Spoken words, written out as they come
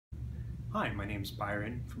Hi, my name is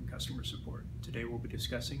Byron from Customer Support. Today we'll be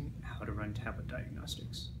discussing how to run Tablet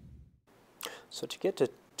Diagnostics. So to get to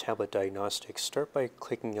Tablet Diagnostics, start by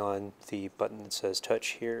clicking on the button that says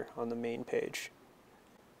Touch here on the main page.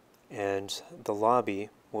 And the lobby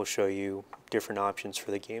will show you different options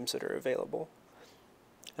for the games that are available.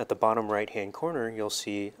 At the bottom right-hand corner, you'll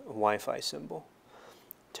see a Wi-Fi symbol.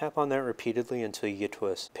 Tap on that repeatedly until you get to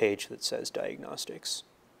a page that says Diagnostics.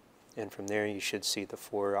 And from there you should see the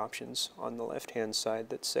four options on the left-hand side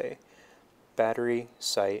that say Battery,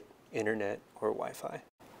 Site, Internet, or Wi-Fi.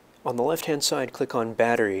 On the left-hand side, click on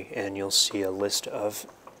Battery and you'll see a list of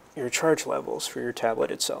your charge levels for your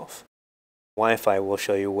tablet itself. Wi-Fi will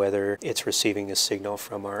show you whether it's receiving a signal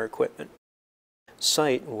from our equipment.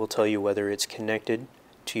 Site will tell you whether it's connected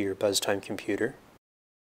to your Buzztime computer.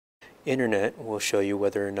 Internet will show you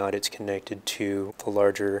whether or not it's connected to the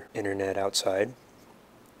larger internet outside.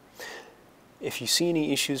 If you see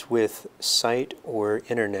any issues with Site or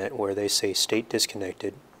Internet where they say state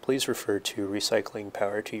disconnected, please refer to recycling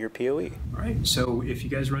power to your PoE. Alright, so if you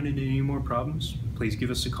guys run into any more problems, please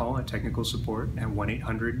give us a call at technical support at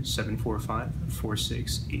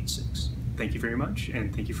 1-800-745-4686. Thank you very much,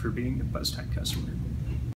 and thank you for being a Buzztime customer.